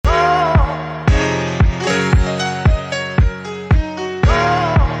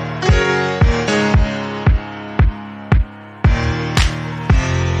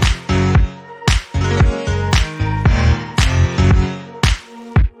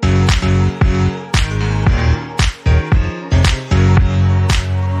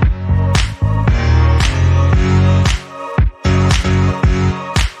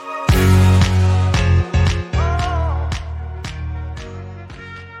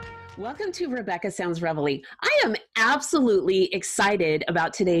Welcome to Rebecca Sounds Reveille. I am absolutely excited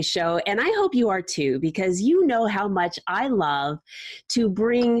about today's show, and I hope you are too, because you know how much I love to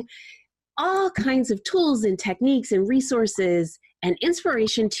bring all kinds of tools and techniques and resources and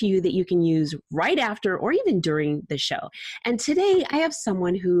inspiration to you that you can use right after or even during the show. And today I have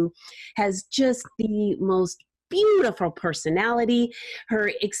someone who has just the most beautiful personality.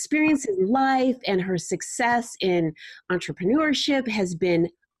 Her experience in life and her success in entrepreneurship has been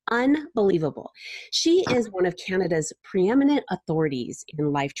unbelievable. She is one of Canada's preeminent authorities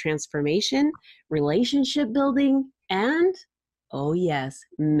in life transformation, relationship building, and oh, yes,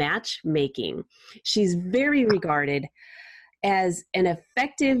 matchmaking. She's very regarded as an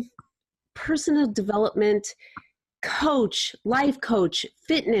effective personal development coach, life coach,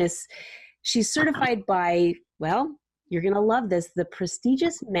 fitness. She's certified by, well, you're going to love this, the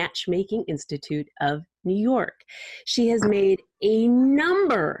prestigious Matchmaking Institute of New York. She has made a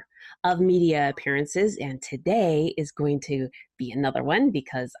number of media appearances, and today is going to be another one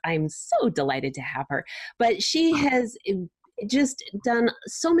because I'm so delighted to have her. But she has just done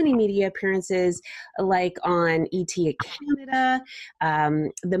so many media appearances, like on ET Canada,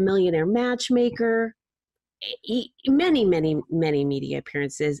 The Millionaire Matchmaker, many media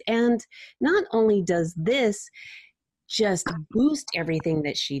appearances. And not only does this just boost everything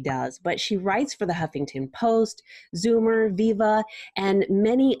that she does, but she writes for the Huffington Post, Zoomer, Viva, and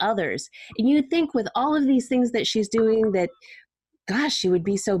many others. And you'd think with all of these things that she's doing that, gosh, she would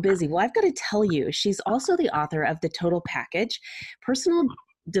be so busy. Well, I've got to tell you, she's also the author of The Total Package, personal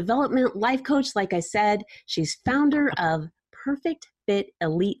development life coach. Like I said, she's founder of Perfect Fit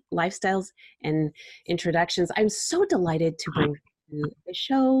Elite Lifestyles and Introductions. I'm so delighted to bring to the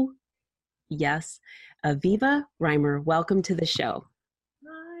show, yes, Aviva Reimer. Welcome to the show.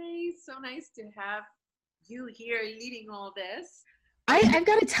 Hi, so nice to have you here leading all this. I've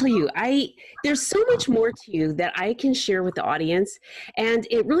got to tell you, there's so much more to you that I can share with the audience, and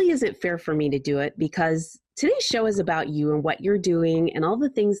it really isn't fair for me to do it because today's show is about you and what you're doing and all the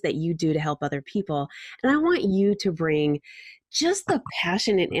things that you do to help other people. And I want you to bring just the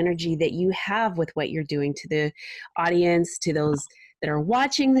passion and energy that you have with what you're doing to the audience, to those that are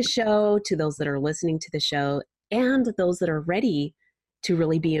watching the show, to those that are listening to the show, and those that are ready to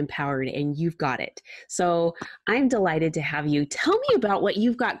really be empowered, and you've got it. So I'm delighted to have you. Tell me about what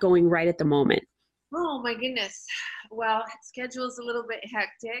you've got going right at the moment. Oh my goodness. Well, schedule's a little bit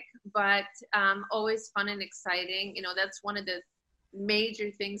hectic, but always fun and exciting. You know, that's one of the major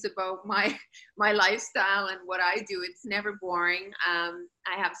things about my lifestyle and what I do. It's never boring.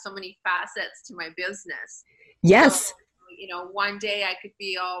 I have so many facets to my business. Yes. So, you know, one day I could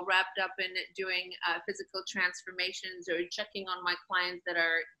be all wrapped up in doing physical transformations or checking on my clients that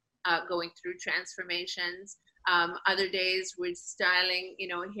are going through transformations. Other days we're styling, you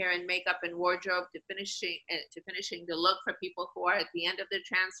know, hair and makeup and wardrobe to finishing the look for people who are at the end of their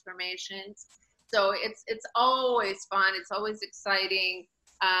transformations. So it's always fun. It's always exciting.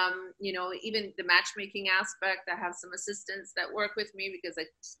 You know, even the matchmaking aspect, I have some assistants that work with me because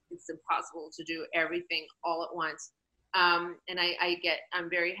it's impossible to do everything all at once. And I'm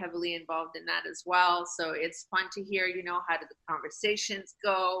very heavily involved in that as well. So it's fun to hear, you know, how did the conversations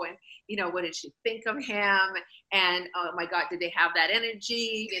go? And, you know, what did she think of him? And, oh my God, did they have that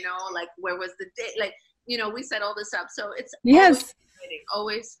energy? You know, like, where was the date? Like, you know, we set all this up. So it's always exciting,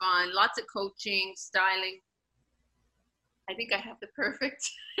 always fun, lots of coaching, styling. I think I have the perfect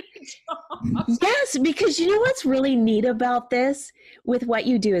job. Yes, because you know what's really neat about this with what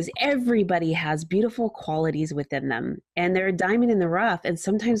you do is everybody has beautiful qualities within them and they're a diamond in the rough. And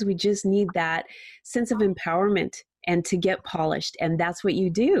sometimes we just need that sense of empowerment and to get polished. And that's what you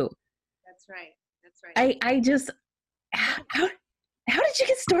do. That's right. That's right. How did you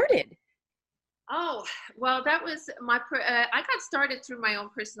get started? Oh, well, that was I got started through my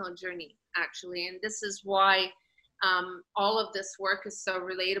own personal journey, actually. And this is why all of this work is so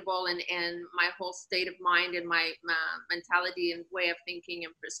relatable, and my whole state of mind and my mentality and way of thinking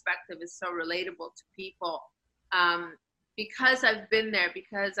and perspective is so relatable to people, because I've been there,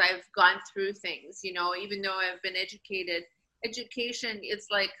 because I've gone through things, you know, even though I've been educated. Education, it's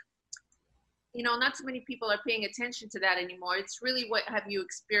like, you know, not so many people are paying attention to that anymore. It's really what have you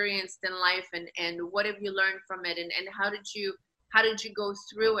experienced in life, and what have you learned from it, and how did you go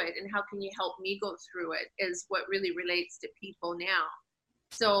through it, and how can you help me go through it is what really relates to people now.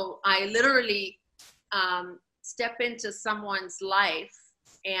 So I literally step into someone's life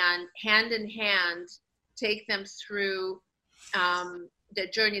and hand in hand take them through the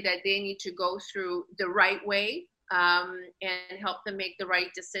journey that they need to go through the right way, and help them make the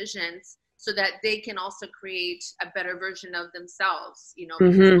right decisions so that they can also create a better version of themselves, you know,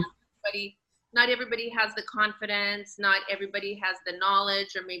 Mm-hmm. not everybody has the confidence, not everybody has the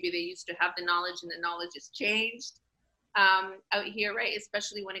knowledge, or maybe they used to have the knowledge and the knowledge has changed out here, right?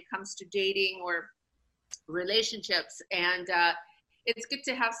 Especially when it comes to dating or relationships. And it's good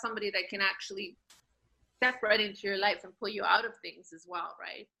to have somebody that can actually step right into your life and pull you out of things as well,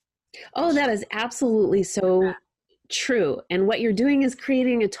 right? Oh, that is absolutely so true. And what you're doing is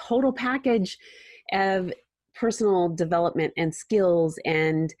creating a total package of personal development and skills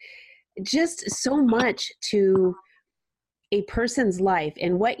and just so much to a person's life.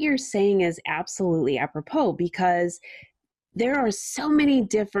 And what you're saying is absolutely apropos, because there are so many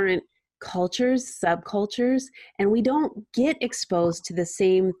different cultures, subcultures, and we don't get exposed to the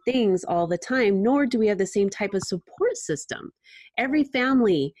same things all the time, nor do we have the same type of support system. Every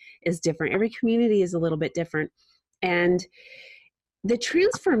family is different, every community is a little bit different. And the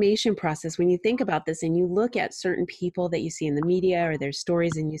transformation process, when you think about this and you look at certain people that you see in the media or their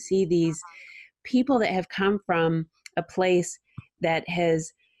stories, and you see these people that have come from a place that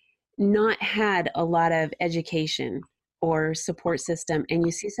has not had a lot of education or support system, and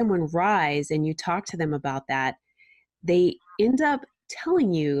you see someone rise and you talk to them about that, they end up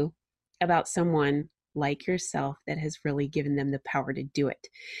telling you about someone like yourself that has really given them the power to do it.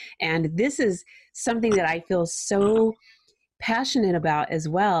 And this is something that I feel so passionate about as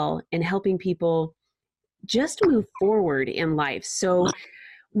well, in helping people just move forward in life. So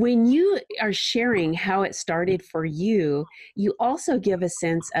when you are sharing how it started for you, you also give a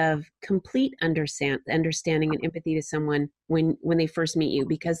sense of complete understanding and empathy to someone when they first meet you,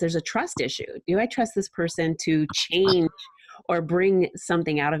 because there's a trust issue. Do I trust this person to change or bring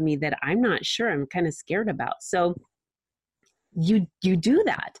something out of me that I'm not sure, I'm kind of scared about? So you do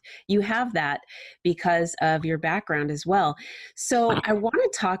that. You have that because of your background as well. So I want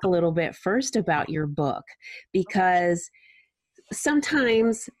to talk a little bit first about your book, because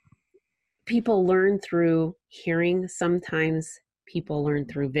sometimes people learn through hearing, sometimes people learn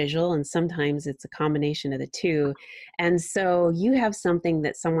through visual, and sometimes it's a combination of the two. And so you have something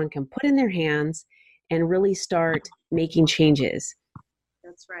that someone can put in their hands and really start making changes.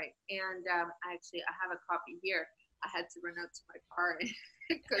 That's right. And actually, I have a copy here. I had to run out to my car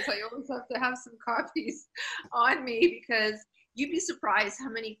because I always have to have some copies on me, because you'd be surprised how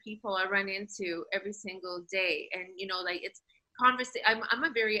many people I run into every single day. And, you know, like it's conversation. I'm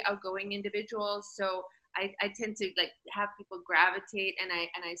a very outgoing individual, so I tend to like have people gravitate, and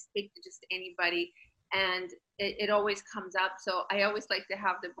I speak to just anybody, and it always comes up. So I always like to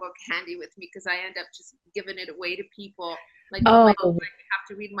have the book handy with me, because I end up just giving it away to people. Like, oh my God, you have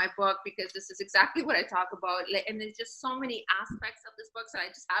to read my book because this is exactly what I talk about. And there's just so many aspects of this book, so I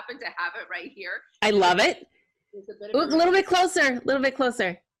just happen to have it right here. I love it. A little bit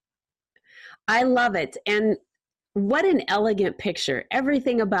closer. I love it. And what an elegant picture.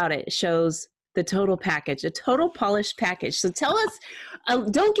 Everything about it shows the total package, a total polished package. So tell us,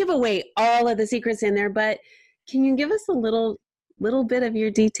 don't give away all of the secrets in there, but can you give us a little bit of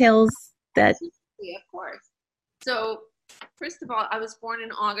your details? That Yeah, of course. So first of all, I was born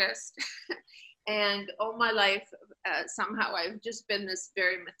in August, and all my life, somehow I've just been this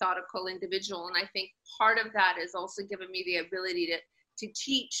very methodical individual. And I think part of that is also given me the ability to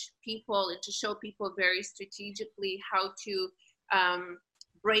teach people and to show people very strategically how to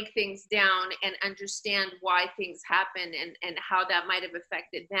break things down and understand why things happen, and how that might have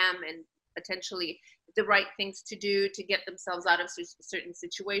affected them, and potentially the right things to do to get themselves out of certain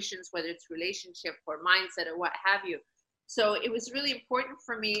situations, whether it's relationship or mindset or what have you. So it was really important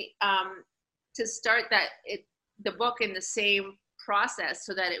for me to start the book in the same process,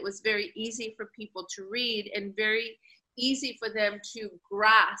 so that it was very easy for people to read and very easy for them to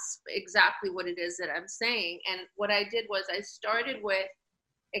grasp exactly what it is that I'm saying. And what I did was I started with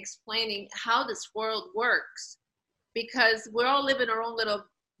explaining how this world works, because we're all living our own little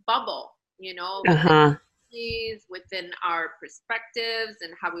bubble, you know, within our perspectives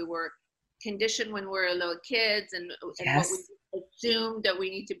and how we were conditioned when we were little kids, and what we assumed that we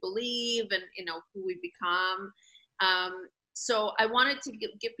need to believe, and, you know, who we become. So I wanted to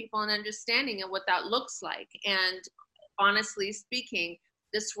give people an understanding of what that looks like. And honestly speaking,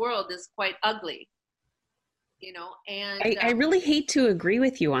 this world is quite ugly, you know. And I really hate to agree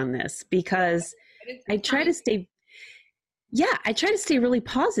with you on this, because I try to stay really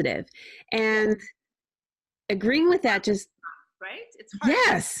positive, and agreeing with that just right. It's hard.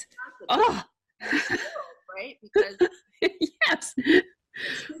 Yes. Oh, right. Because yes.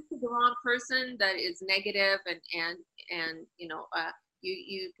 Speak to the wrong person that is negative, and you know,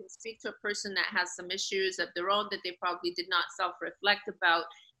 you can speak to a person that has some issues of their own that they probably did not self-reflect about,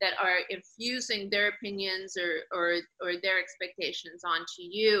 that are infusing their opinions or their expectations onto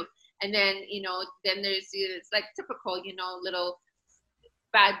you. And then, then there's, it's like typical, little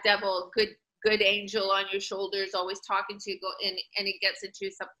bad devil, good angel on your shoulders, always talking to you, and it gets into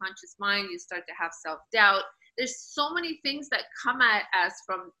your subconscious mind. You start to have self-doubt. There's so many things that come at us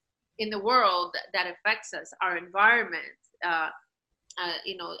from in the world that affects us, our environment,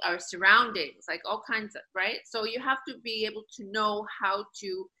 our surroundings, like all kinds of, right? So you have to be able to know how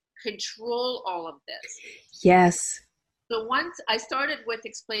to control all of this. Yes. So once I started with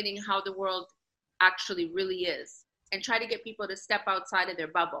explaining how the world actually really is and try to get people to step outside of their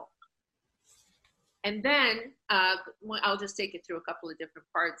bubble. And then I'll just take it through a couple of different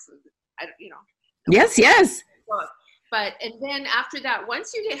parts of, Yes. And then after that,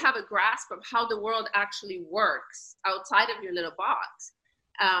 once you have a grasp of how the world actually works outside of your little box,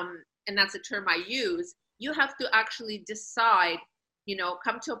 and that's a term I use, you have to actually decide,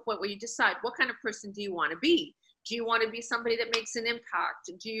 come to a point where you decide, what kind of person do you want to be? Do you want to be somebody that makes an impact?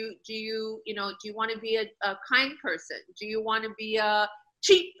 Do you want to be a kind person? Do you want to be a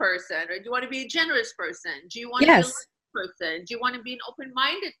cheap person, or do you want to be a generous person? Do you want to be a lucky person? Do you want to be an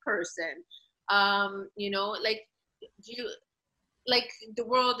open-minded person? Like the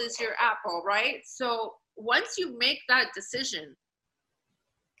world is your apple, right? So once you make that decision,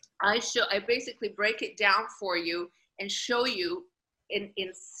 I basically break it down for you and show you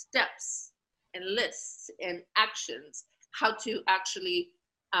in steps and lists and actions how to actually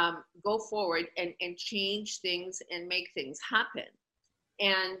go forward and change things and make things happen.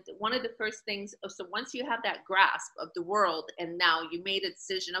 And one of the first things, so once you have that grasp of the world and now you made a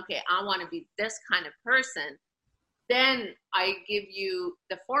decision, okay, I want to be this kind of person, then I give you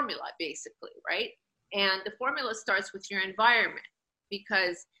the formula basically, right? And the formula starts with your environment,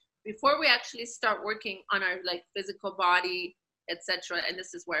 because before we actually start working on our like physical body, etc., and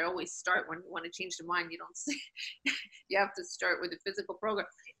this is where I always start when you want to change the mind, you don't see, you have to start with a physical program.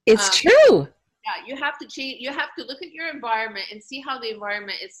 It's true. Yeah, you have to change. You have to look at your environment and see how the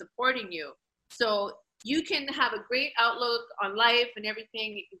environment is supporting you. So you can have a great outlook on life and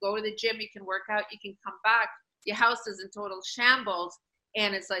everything. You can go to the gym, you can work out, you can come back. Your house is in total shambles,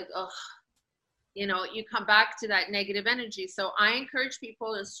 and it's like, oh, you come back to that negative energy. So I encourage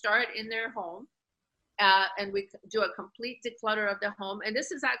people to start in their home, and we do a complete declutter of the home. And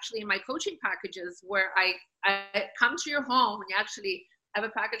this is actually in my coaching packages, where I come to your home, and you actually have a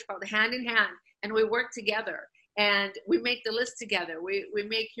package called Hand in Hand, and we work together and we make the list together. We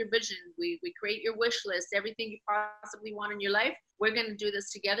make your vision. We create your wish list, everything you possibly want in your life. We're going to do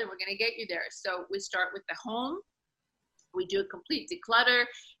this together. We're going to get you there. So we start with the home. We do a complete declutter.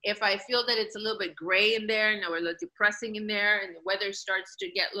 If I feel that it's a little bit gray in there and or a little depressing in there, and the weather starts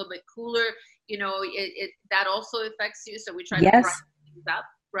to get a little bit cooler, that also affects you. So we try to brighten things up,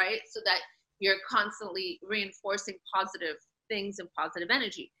 right? So that you're constantly reinforcing positive things and positive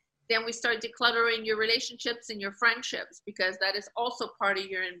energy. Then we start decluttering your relationships and your friendships, because that is also part of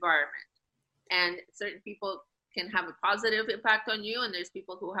your environment. And certain people can have a positive impact on you, and there's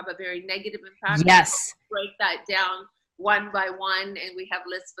people who have a very negative impact. Yes. We'll break that down one by one, and we have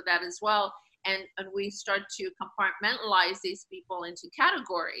lists for that as well. And we start to compartmentalize these people into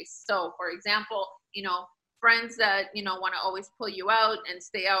categories. So for example, friends that, want to always pull you out and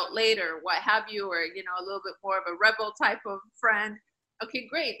stay out later, what have you, or, a little bit more of a rebel type of friend. Okay,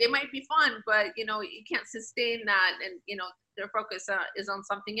 great. They might be fun, but, you can't sustain that. And, their focus is on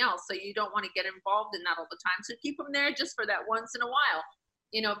something else. So you don't want to get involved in that all the time. So keep them there just for that once in a while.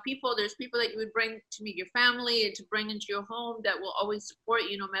 There's people that you would bring to meet your family and to bring into your home that will always support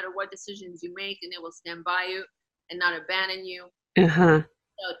you no matter what decisions you make, and they will stand by you and not abandon you. Without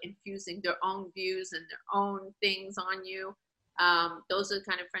infusing their own views and their own things on you. Those are the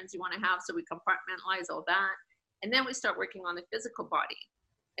kind of friends you want to have. So we compartmentalize all that. And then we start working on the physical body.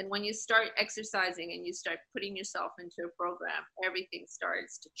 And when you start exercising and you start putting yourself into a program, everything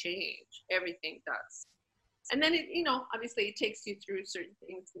starts to change. Everything does. And then, obviously it takes you through certain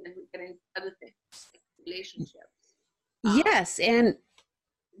things, and then we get into other things, like relationships. Yes. And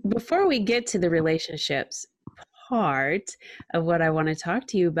before we get to the relationships part of what I want to talk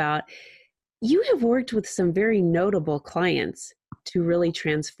to you about, you have worked with some very notable clients to really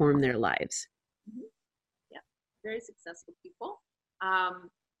transform their lives. Mm-hmm. Yeah, very successful people.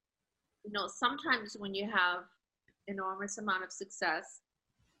 Sometimes when you have enormous amount of success,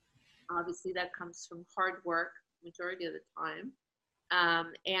 obviously that comes from hard work majority of the time.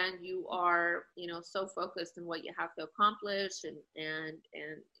 And you are, so focused on what you have to accomplish, and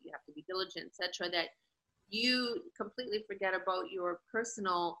you have to be diligent, etc., that you completely forget about your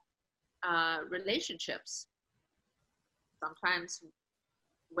personal relationships. Sometimes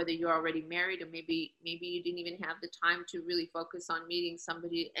whether you're already married, or maybe you didn't even have the time to really focus on meeting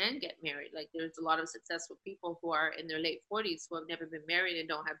somebody and get married. Like there's a lot of successful people who are in their late 40s who have never been married and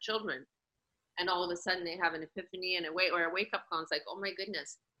don't have children, and all of a sudden they have an epiphany and a wake up call. It's like, oh my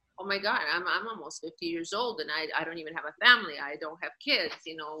goodness, oh my God, I'm almost 50 years old and I don't even have a family. I don't have kids.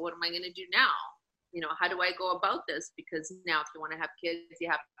 What am I going to do now? How do I go about this? Because now if you want to have kids, you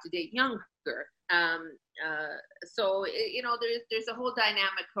have to date younger. There's a whole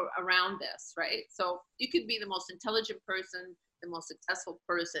dynamic around this, right? So you could be the most intelligent person, the most successful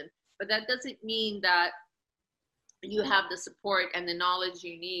person, but that doesn't mean that you have the support and the knowledge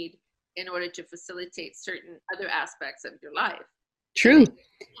you need in order to facilitate certain other aspects of your life. True.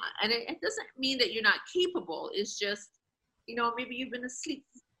 And it doesn't mean that you're not capable. It's just, maybe you've been asleep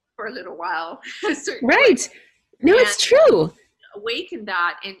for a little while. Right. No, it's true. Awaken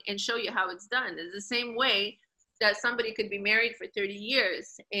that and show you how it's done. It's the same way that somebody could be married for 30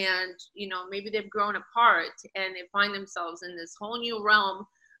 years and, maybe they've grown apart and they find themselves in this whole new realm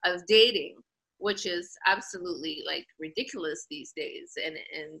of dating, which is absolutely like ridiculous these days.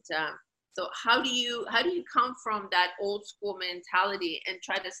 So how do you come from that old school mentality and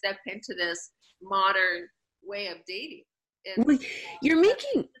try to step into this modern way of dating? You're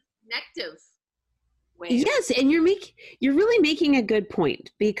making connective way. Yes, and you're really making a good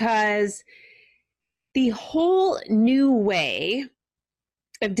point, because the whole new way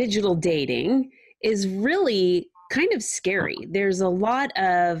of digital dating is really kind of scary. There's a lot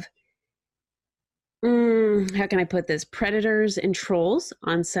of how can I put this? Predators and trolls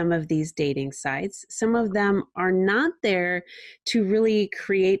on some of these dating sites. Some of them are not there to really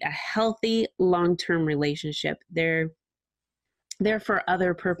create a healthy long-term relationship. They're there for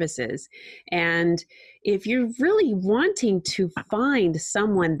other purposes. And if you're really wanting to find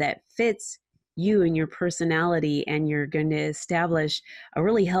someone that fits you and your personality, and you're going to establish a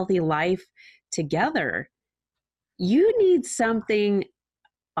really healthy life together, you need something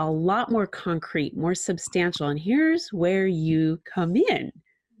a lot more concrete, more substantial. And here's where you come in.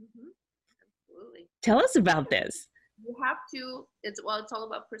 Absolutely. Tell us about this. You have to, it's all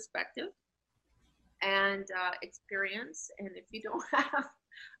about perspective and experience. And if you don't have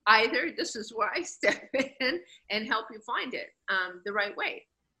either, this is where I step in and help you find it the right way.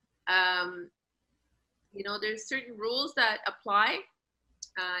 There's certain rules that apply.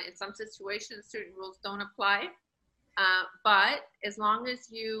 In some situations, certain rules don't apply. But as long as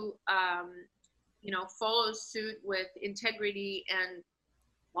you, follow suit with integrity and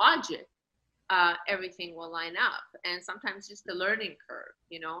logic, everything will line up. And sometimes just the learning curve,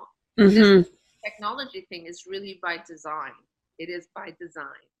 This technology thing is really by design. It is by design.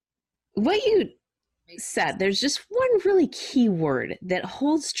 What you said, there's just one really key word that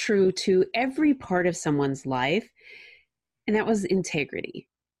holds true to every part of someone's life, and that was integrity.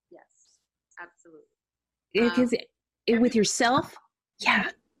 Yes, absolutely. Because with yourself,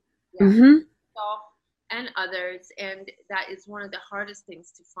 self and others, and that is one of the hardest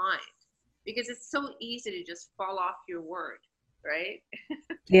things to find, because it's so easy to just fall off your word, right?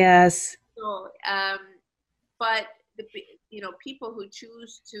 Yes. So, but people who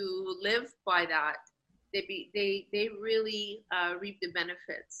choose to live by that, they really reap the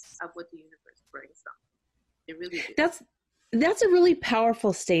benefits of what the universe brings them. They really do. That's a really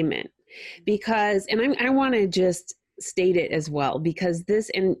powerful statement, because, and I want to just state it as well, because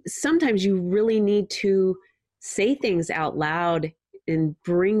and sometimes you really need to say things out loud and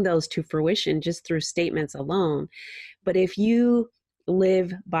bring those to fruition just through statements alone. But if you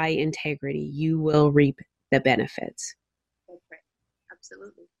live by integrity, you will reap the benefits. That's right.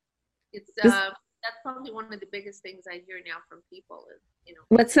 Absolutely. It's that's probably one of the biggest things I hear now from people is,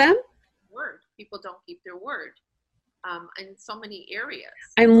 what's that? Word. People don't keep their word. In so many areas.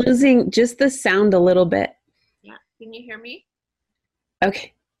 I'm losing just the sound a little bit. Yeah. Can you hear me?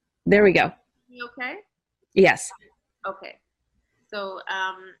 Okay. There we go. You okay? Yes. Okay. So,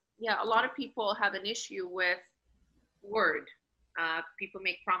 a lot of people have an issue with word. People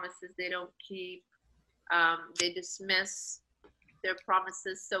make promises they don't keep. They dismiss their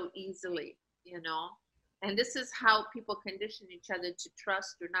promises so easily, and this is how people condition each other to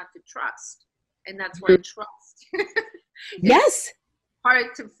trust or not to trust. And that's why trust yes,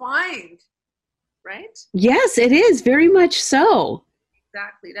 hard to find, right? Yes, it is very much so.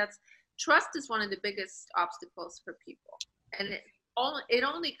 Exactly. Trust is one of the biggest obstacles for people, and it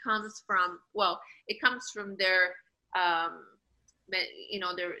only comes from their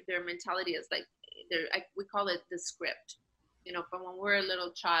their mentality is like we call it the script. From when we're a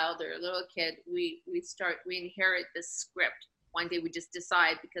little child or a little kid, we inherit this script one day we just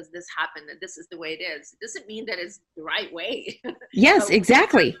decide because this happened that this is the way it is. It doesn't mean that it's the right way. Yes,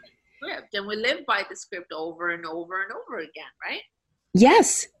 exactly. Script, and we live by the script over and over and over again, right?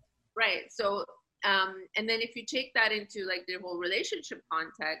 Yes. Right. So, and then if you take that into like the whole relationship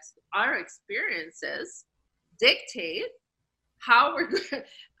context, our experiences dictate how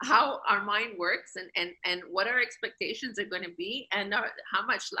how our mind works, and what our expectations are going to be, and how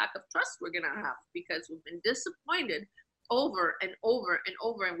much lack of trust we're going to have, because we've been disappointed over and over and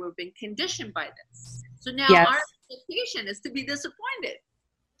over, and we've been conditioned by this. So now Yes. our expectation is to be disappointed.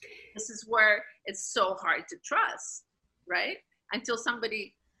 This is where it's so hard to trust, right? Until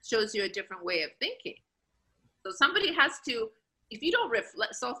somebody shows you a different way of thinking. So somebody has to, if you don't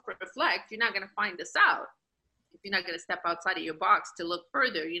self-reflect, you're not going to find this out. If you're not going to step outside of your box to look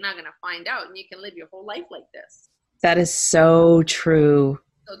further, you're not going to find out, and you can live your whole life like this. That is so true.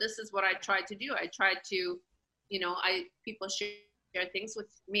 So this is what I try to do. I try to, people share things with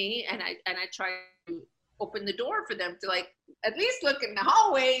me, and I try to open the door for them to like at least look in the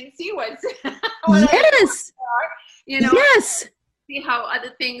hallway and see what's yes. Yes. See how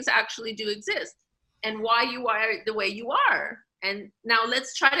other things actually do exist and why you are the way you are. And now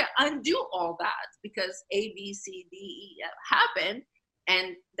let's try to undo all that, because A, B, C, D, E happened,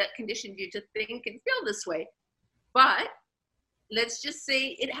 and that conditioned you to think and feel this way. But let's just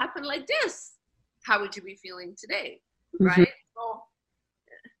say it happened like this. How would you be feeling today? Right? So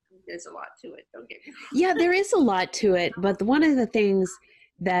there's a lot to it. Don't get me wrong. Yeah, there is a lot to it. But one of the things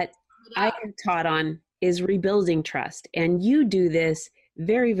that I have taught on is rebuilding trust. And you do this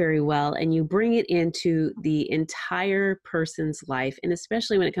very, very well. And you bring it into the entire person's life, and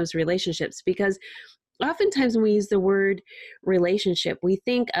especially when it comes to relationships, because oftentimes when we use the word relationship, we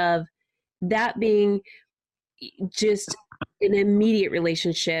think of that being just an immediate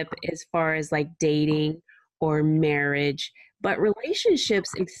relationship as far as like dating or marriage. But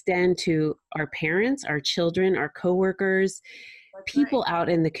relationships extend to our parents, our children, our coworkers, people out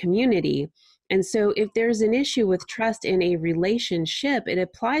in the community. And so if there's an issue with trust in a relationship, it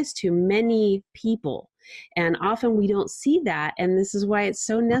applies to many people. And often we don't see that. And this is why it's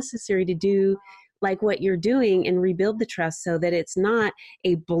so necessary to do like what you're doing and rebuild the trust so that it's not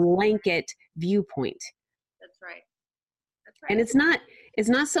a blanket viewpoint. That's right. And it's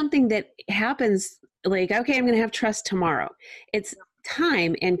not something that happens like, okay, I'm going to have trust tomorrow. It's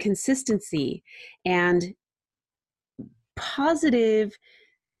time and consistency and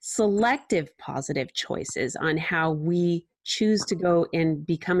selective positive choices on how we choose to go and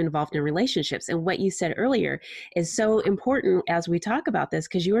become involved in relationships. And what you said earlier is so important as we talk about this,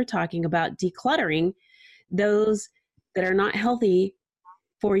 because you were talking about decluttering those that are not healthy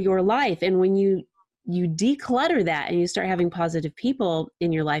for your life. And when you declutter that and you start having positive people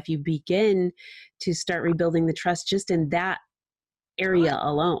in your life, you begin to start rebuilding the trust just in that area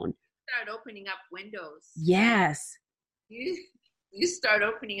alone. Start opening up windows. Yes. You start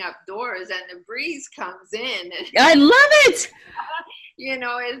opening up doors, and the breeze comes in. I love it.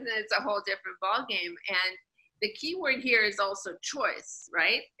 It's a whole different ballgame. And the key word here is also choice,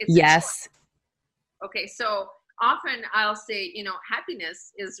 right? It's yes. Okay, so often I'll say,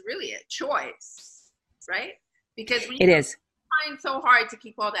 happiness is really a choice, right? Because when you trying so hard to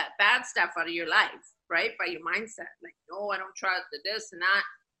keep all that bad stuff out of your life, right? By your mindset, like, no, I don't trust this and that.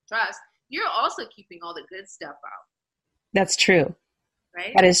 Trust. You're also keeping all the good stuff out. That's true.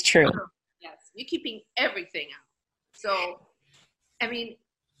 Right? That is true. Yes. You're keeping everything out. So,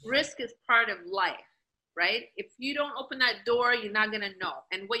 risk is part of life, right? If you don't open that door, you're not going to know.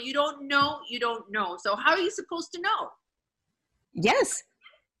 And what you don't know, you don't know. So how are you supposed to know? Yes.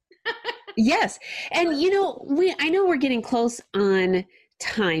 Yes. And, I know we're getting close on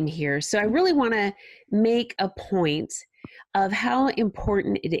time here. So I really want to make a point of how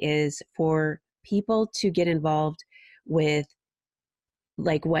important it is for people to get involved with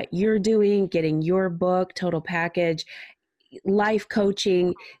like what you're doing, getting your book, total package, life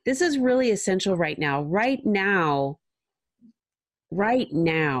coaching. This is really essential right now. Right now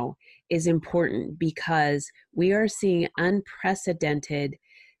is important because we are seeing unprecedented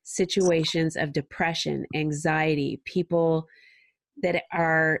situations of depression, anxiety, people that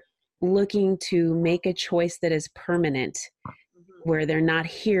are looking to make a choice that is permanent, where they're not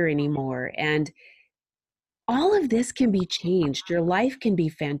here anymore. And all of this can be changed. Your life can be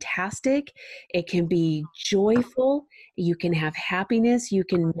fantastic. It can be joyful. You can have happiness. You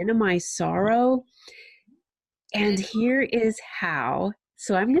can minimize sorrow. And here is how.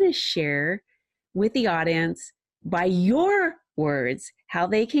 So I'm going to share with the audience by your words, how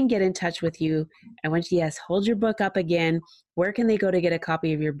they can get in touch with you. I want you, yes, hold your book up again. Where can they go to get a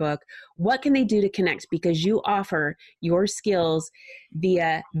copy of your book? What can they do to connect? Because you offer your skills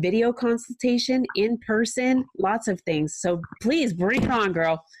via video consultation, in person, lots of things. So please bring it on,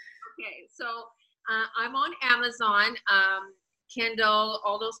 girl. Okay, so I'm on Amazon, Kindle,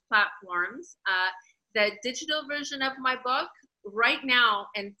 all those platforms. The digital version of my book right now,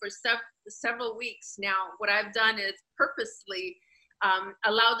 and for several weeks now, what I've done is purposely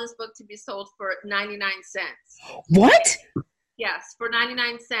allow this book to be sold for 99 cents. What? Yes, for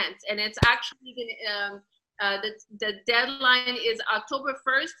 99 cents. And it's actually going to, the deadline is October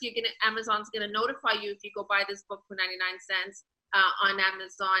 1st. Amazon's going to notify you if you go buy this book for 99 cents on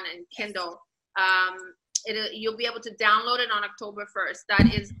Amazon and Kindle. You'll be able to download it on October 1st.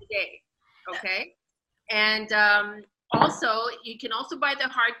 That is the day. Okay. And also, you can also buy the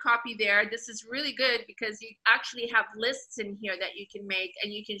hard copy there. This is really good because you actually have lists in here that you can make,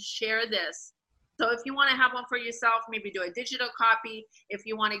 and you can share this. So if you want to have one for yourself, maybe do a digital copy. If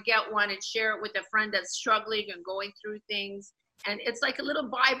you want to get one and share it with a friend that's struggling and going through things. And it's like a little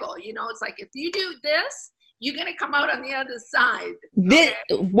Bible, it's like, if you do this, you're going to come out on the other side. Okay?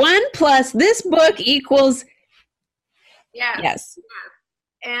 This 1 plus this book equals. Yes.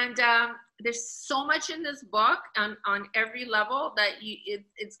 And there's so much in this book on every level that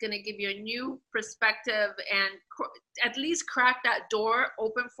it's going to give you a new perspective and at least crack that door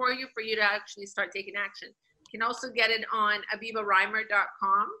open for you to actually start taking action. You can also get it on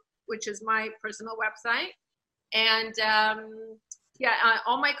avivareimer.com, which is my personal website. And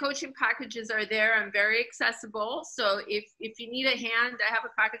all my coaching packages are there. I'm very accessible. So if you need a hand, I have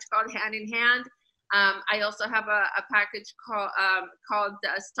a package called Hand in Hand. I also have a package called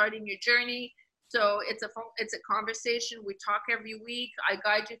Starting Your Journey. So it's a conversation. We talk every week. I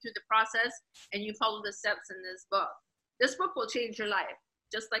guide you through the process, and you follow the steps in this book. This book will change your life,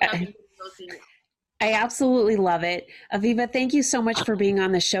 just like I've been doing those in you. I absolutely love it. Aviva, thank you so much for being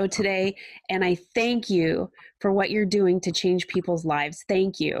on the show today. And I thank you for what you're doing to change people's lives.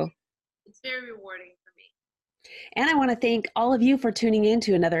 Thank you. It's very rewarding. And I want to thank all of you for tuning in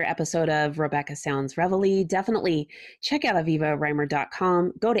to another episode of Rebecca Sounds Reveille. Definitely check out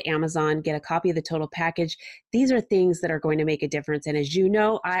avivareimer.com. Go to Amazon, get a copy of the total package. These are things that are going to make a difference. And as you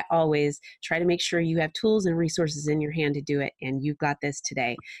know, I always try to make sure you have tools and resources in your hand to do it. And you've got this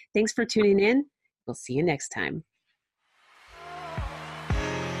today. Thanks for tuning in. We'll see you next time.